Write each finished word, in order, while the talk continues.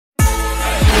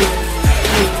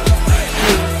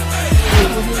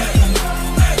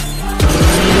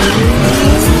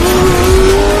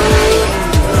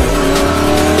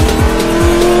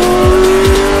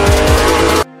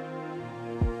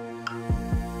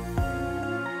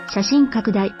写真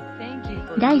拡大。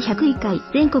第101回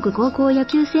全国高校野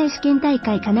球選手権大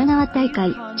会神奈川大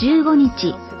会15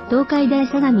日、東海大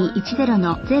相模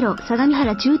 10-0 相模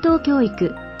原中等教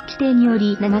育、規定によ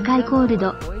り7回コール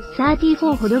ド、サーティーフ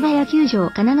ォー保土ケ谷球場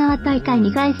神奈川大会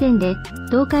2回戦で、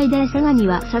東海大相模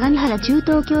は相模原中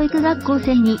等教育学校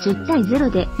戦に10対0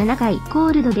で7回コ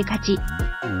ールドで勝ち。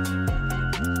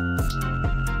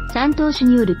3投手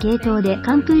による継投で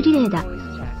完封リレーだ。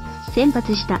先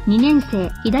発した2年生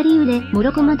左腕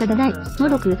諸駒忠大モ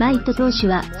ロクバイト投手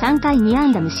は3回2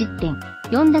安打無失点、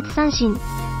4奪三振。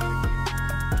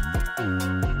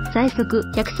最速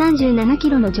137キ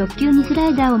ロの直球にスラ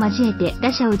イダーを交えて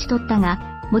打者を打ち取ったが、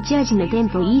持ち味のテン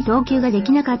ポいい投球がで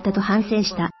きなかったと反省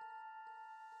した。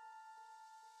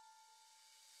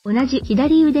同じ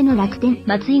左腕の楽天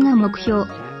松井が目標。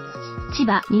千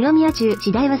葉二宮中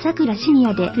時代は桜シニ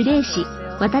アでプレーし、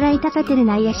渡来高照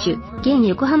内野手、現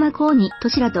横浜高2都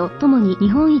市らと共に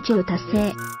日本一を達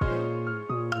成。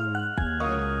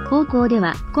高校で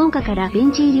は今夏からベ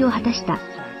ンチ入りを果たした。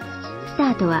スタ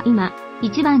ートは今、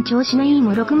一番調子のいい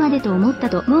諸駒でと思った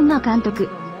と門馬監督。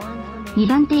2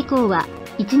番手以降は、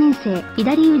1年生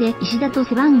左腕石田と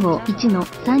背番号1の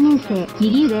3年生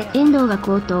右腕遠藤が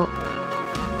好投。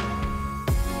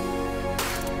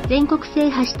全国制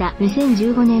覇した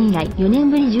2015年以来4年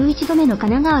ぶり11度目の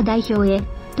神奈川代表へ、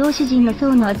投手陣が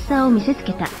層の厚さを見せつ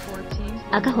けた。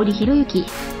赤堀博之。